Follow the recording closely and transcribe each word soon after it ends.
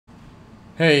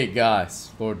Hey guys,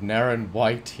 Lord Naren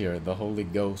White here, the Holy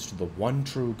Ghost, the one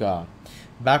true God,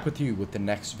 back with you with the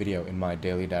next video in my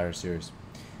Daily Diary series.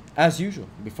 As usual,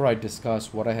 before I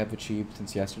discuss what I have achieved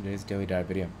since yesterday's Daily Diary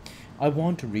video, I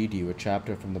want to read you a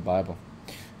chapter from the Bible.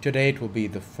 Today it will be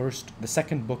the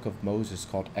second book of Moses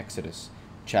called Exodus,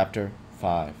 chapter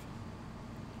 5.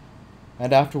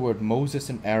 And afterward Moses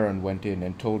and Aaron went in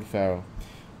and told Pharaoh,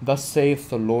 "Thus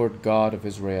saith the Lord God of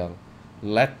Israel,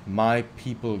 Let my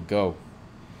people go,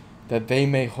 that they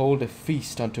may hold a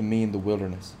feast unto me in the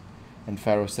wilderness." And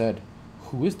Pharaoh said,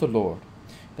 Who is the Lord,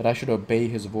 that I should obey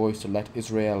his voice to let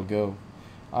Israel go?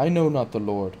 I know not the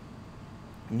Lord,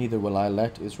 neither will I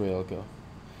let Israel go.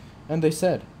 And they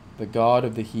said, The God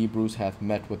of the Hebrews hath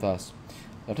met with us.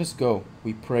 Let us go,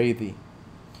 we pray thee,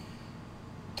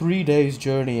 3 days'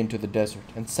 journey into the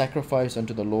desert, and sacrifice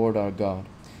unto the Lord our God,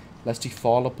 lest he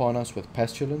fall upon us with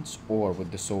pestilence or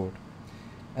with the sword.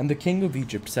 And the king of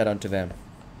Egypt said unto them,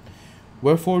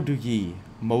 Wherefore do ye,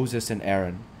 Moses and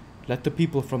Aaron, let the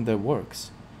people from their works?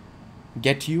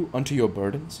 Get you unto your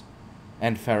burdens?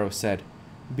 And Pharaoh said,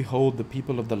 Behold, the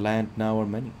people of the land now are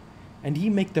many, and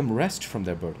ye make them rest from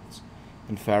their burdens.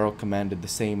 And Pharaoh commanded the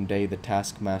same day the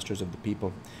taskmasters of the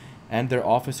people, and their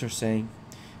officers, saying,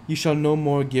 Ye shall no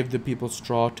more give the people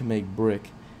straw to make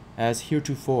brick, as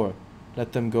heretofore.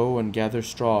 Let them go and gather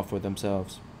straw for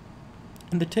themselves.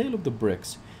 And the tale of the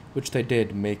bricks, which they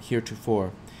did make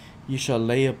heretofore, ye shall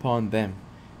lay upon them.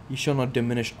 Ye shall not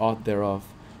diminish aught thereof,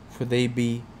 for they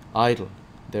be idle.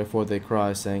 Therefore they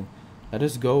cry, saying, Let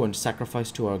us go and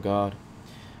sacrifice to our God.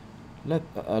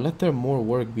 Let their more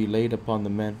work be laid upon the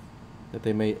men, that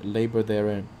they may labor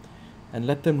therein, and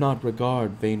let them not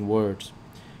regard vain words.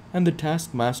 And the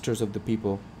taskmasters of the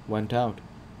people went out,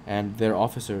 and their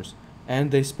officers, and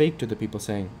they spake to the people,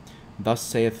 saying, Thus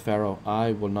saith Pharaoh,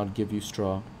 I will not give you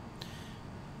straw.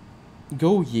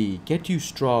 Go ye, get you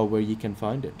straw where ye can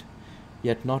find it,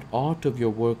 yet not aught of your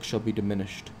work shall be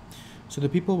diminished. So the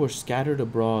people were scattered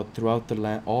abroad throughout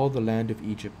all the land of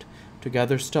Egypt, to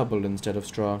gather stubble instead of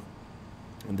straw.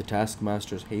 And the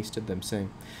taskmasters hasted them,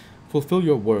 saying, Fulfill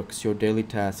your works, your daily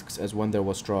tasks, as when there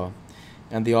was straw.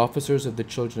 And the officers of the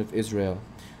children of Israel,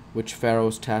 which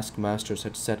Pharaoh's taskmasters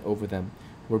had set over them,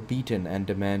 were beaten and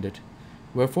demanded,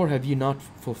 Wherefore have ye not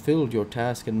fulfilled your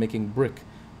task in making brick,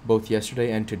 both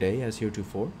yesterday and today, as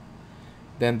heretofore?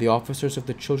 Then the officers of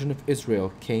the children of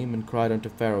Israel came and cried unto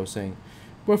Pharaoh, saying,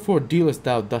 Wherefore dealest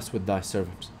thou thus with thy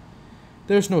servants?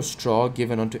 There is no straw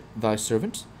given unto thy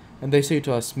servants. And they say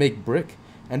to us, Make brick,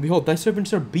 and behold, thy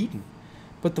servants are beaten.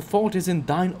 But the fault is in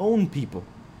thine own people.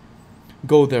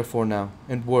 Go therefore now,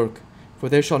 and work, for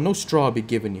there shall no straw be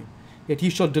given you, yet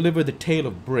ye shall deliver the tale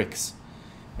of bricks.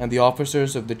 And the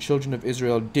officers of the children of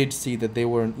Israel did see that they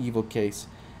were in evil case,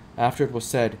 after it was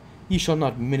said, Ye shall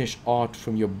not minish aught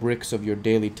from your bricks of your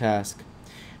daily task.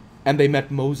 And they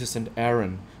met Moses and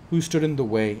Aaron, who stood in the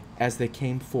way, as they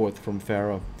came forth from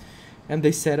Pharaoh. And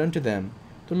they said unto them,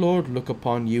 The Lord look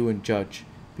upon you and judge,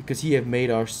 because ye have made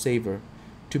our savour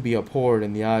to be abhorred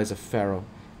in the eyes of Pharaoh,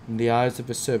 in the eyes of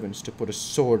his servants, to put a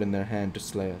sword in their hand to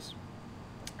slay us.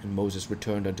 And Moses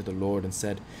returned unto the Lord, and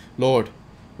said, Lord,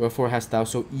 wherefore hast thou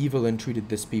so evil entreated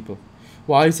this people?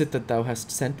 Why is it that thou hast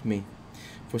sent me?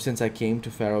 For since I came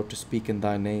to Pharaoh to speak in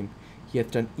thy name, he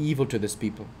hath done evil to this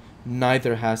people,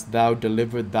 neither hast thou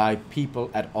delivered thy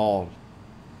people at all.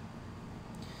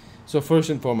 So first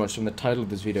and foremost, from the title of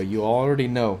this video, you already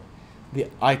know the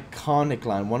iconic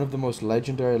line, one of the most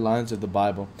legendary lines of the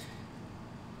Bible.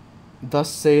 Thus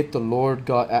saith the Lord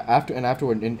God,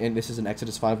 afterward, this is in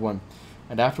Exodus 5:1,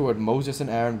 and afterward Moses and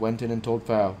Aaron went in and told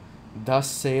Pharaoh,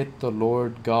 Thus saith the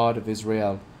Lord God of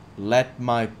Israel, Let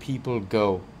my people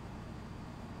go,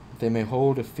 that they may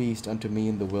hold a feast unto me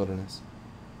in the wilderness.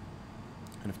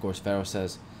 And of course Pharaoh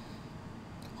says,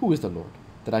 Who is the Lord,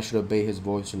 that I should obey his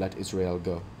voice to let Israel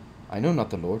go? I know not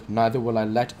the Lord, neither will I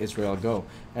let Israel go.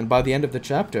 And by the end of the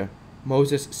chapter,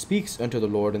 Moses speaks unto the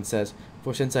Lord and says,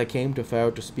 For since I came to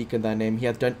Pharaoh to speak in thy name, he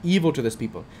hath done evil to this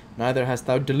people, neither hast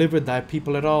thou delivered thy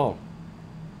people at all.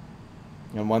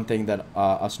 And one thing that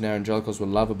us Narengelicals will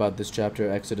love about this chapter,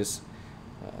 Exodus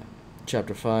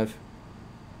chapter 5.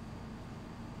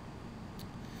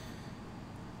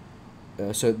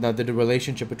 So now the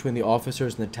relationship between the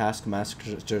officers and the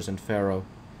taskmasters and Pharaoh.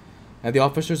 And the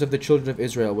officers of the children of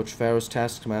Israel, which Pharaoh's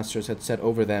taskmasters had set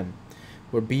over them,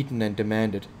 were beaten and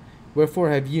demanded, Wherefore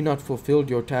have ye not fulfilled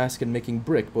your task in making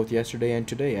brick, both yesterday and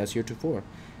today, as heretofore?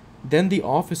 Then the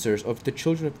officers of the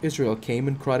children of Israel came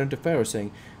and cried unto Pharaoh,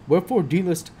 saying, Wherefore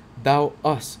dealest thou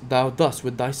thus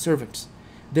with thy servants?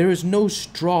 There is no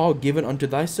straw given unto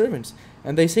thy servants.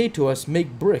 And they say to us,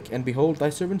 Make brick, and behold, thy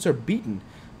servants are beaten.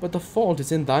 but the fault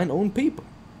is in thine own people.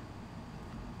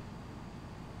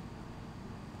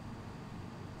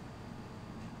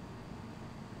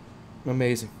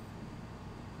 Amazing.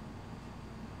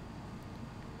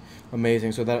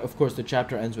 Amazing. So that, of course, the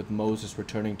chapter ends with Moses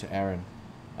returning to Aaron,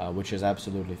 which is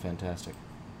absolutely fantastic.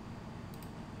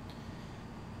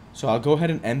 So I'll go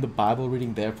ahead and end the Bible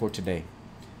reading there for today.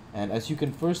 And as you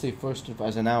can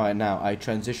I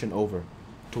transition over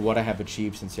to what I have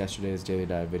achieved since yesterday's Daily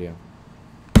Dive video.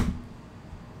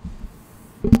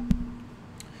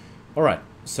 Alright,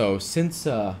 so since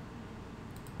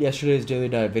yesterday's Daily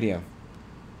Dive video,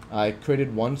 I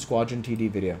created 1 Squadron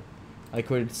TD video. I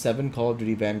created 7 Call of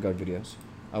Duty Vanguard videos.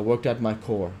 I worked at my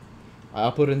core. I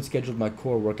uploaded and scheduled my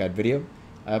core workout video.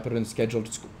 I uploaded and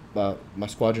scheduled my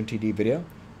Squadron TD video.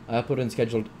 I uploaded and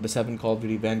scheduled the 7 Call of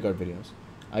Duty Vanguard videos.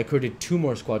 I created 2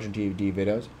 more Squadron TD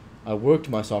videos. I worked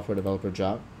my software developer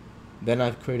job. Then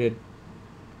I've created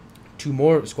 2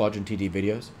 more Squadron TD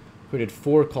videos. Created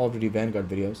 4 Call of Duty Vanguard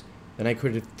videos. Then I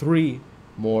created 3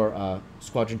 more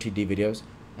Squadron TD videos.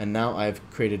 And now I've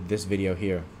created this video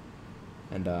here.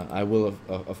 And I will,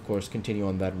 of course, continue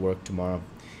on that work tomorrow.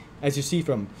 As you see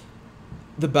from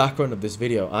the background of this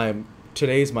video,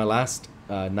 today is my last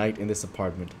night in this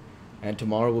apartment. And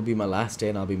tomorrow will be my last day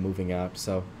and I'll be moving out.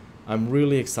 So I'm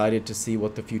really excited to see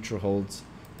what the future holds.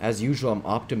 As usual, I'm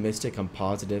optimistic, I'm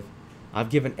positive. I've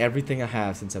given everything I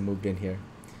have since I moved in here.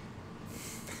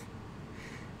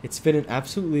 It's been an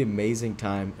absolutely amazing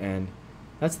time, and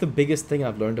that's the biggest thing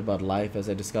I've learned about life, as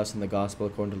I discussed in the Gospel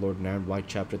according to Lord Naren, White,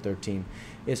 chapter 13,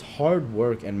 is hard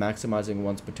work and maximizing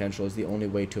one's potential is the only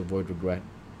way to avoid regret.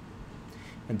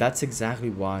 And that's exactly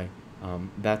why,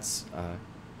 that's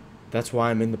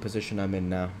why I'm in the position I'm in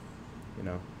now. You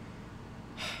know,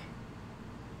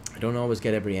 I don't always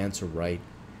get every answer right.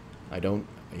 I don't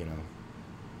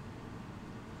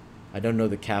know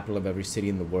the capital of every city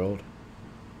in the world.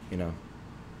 You know,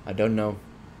 I don't know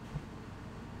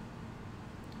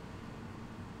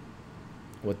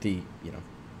what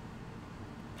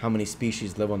how many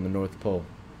species live on the North Pole.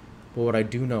 But what I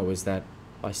do know is that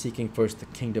by seeking first the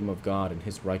kingdom of God and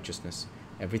His righteousness,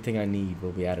 everything I need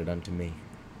will be added unto me.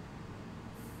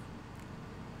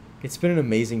 It's been an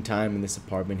amazing time in this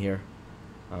apartment here.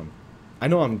 I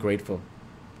know I'm grateful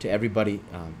to everybody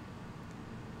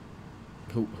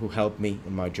who helped me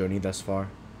in my journey thus far.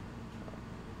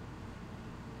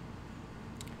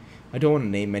 I don't want to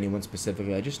name anyone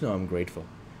specifically. I just know I'm grateful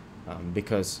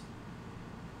because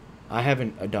I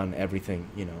haven't done everything,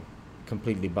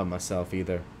 completely by myself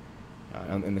either,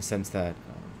 in the sense that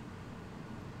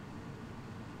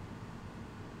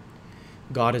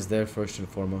God is there first and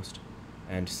foremost,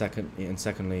 and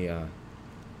secondly,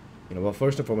 well,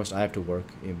 first and foremost, I have to work,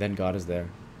 and then God is there,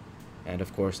 and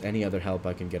of course, any other help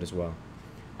I can get as well.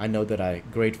 I know that I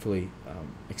gratefully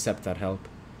accept that help,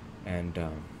 and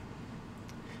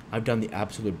I've done the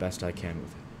absolute best I can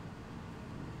with it.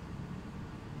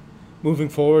 Moving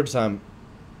forward, I'm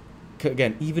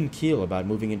again even keel about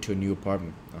moving into a new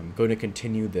apartment. I'm going to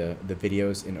continue the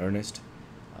videos in earnest,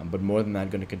 but more than that, I'm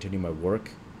going to continue my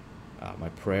work, my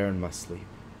prayer, and my sleep.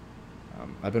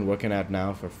 I've been working out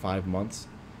now for 5 months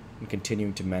and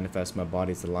continuing to manifest my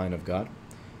body as the lion of God.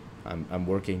 I'm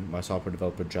working my software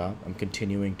developer job. I'm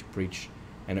continuing to preach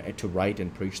and to write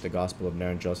and preach the gospel of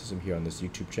Narengelicism here on this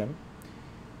YouTube channel.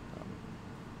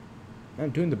 I'm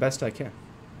doing the best I can,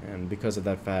 and because of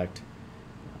that fact,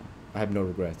 I have no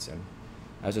regrets. And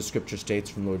as the scripture states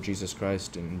from Lord Jesus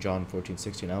Christ in John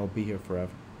 14:16, I will be here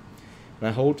forever. And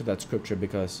I hold to that scripture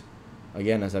because,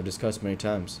 again, as I've discussed many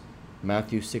times,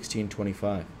 Matthew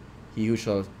 16:25, he who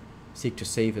shall seek to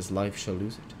save his life shall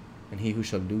lose it, and he who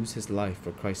shall lose his life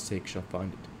for Christ's sake shall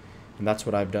find it. And that's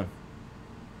what I've done.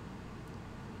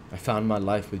 I found my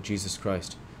life with Jesus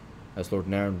Christ as Lord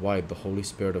Naren White, the Holy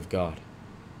Spirit of God.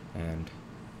 And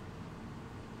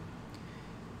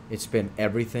it's been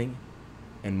everything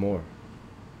and more.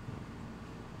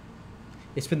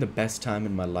 It's been the best time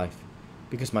in my life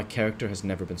because my character has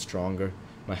never been stronger,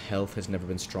 my health has never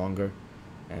been stronger,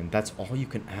 and that's all you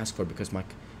can ask for because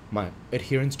my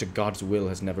adherence to God's will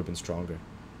has never been stronger.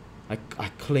 I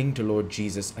cling to Lord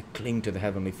Jesus, I cling to the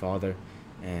Heavenly Father,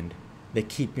 and they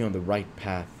keep me on the right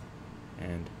path,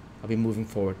 and I'll be moving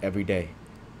forward every day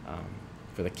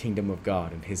for the kingdom of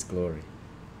God and His glory.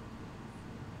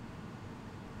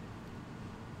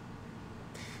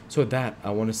 So with that,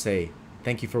 I want to say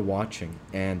thank you for watching,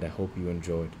 and I hope you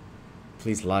enjoyed.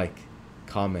 Please like,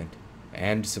 comment,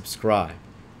 and subscribe,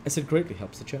 as it greatly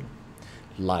helps the channel.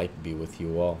 Light be with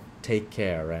you all. Take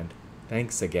care, and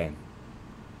thanks again.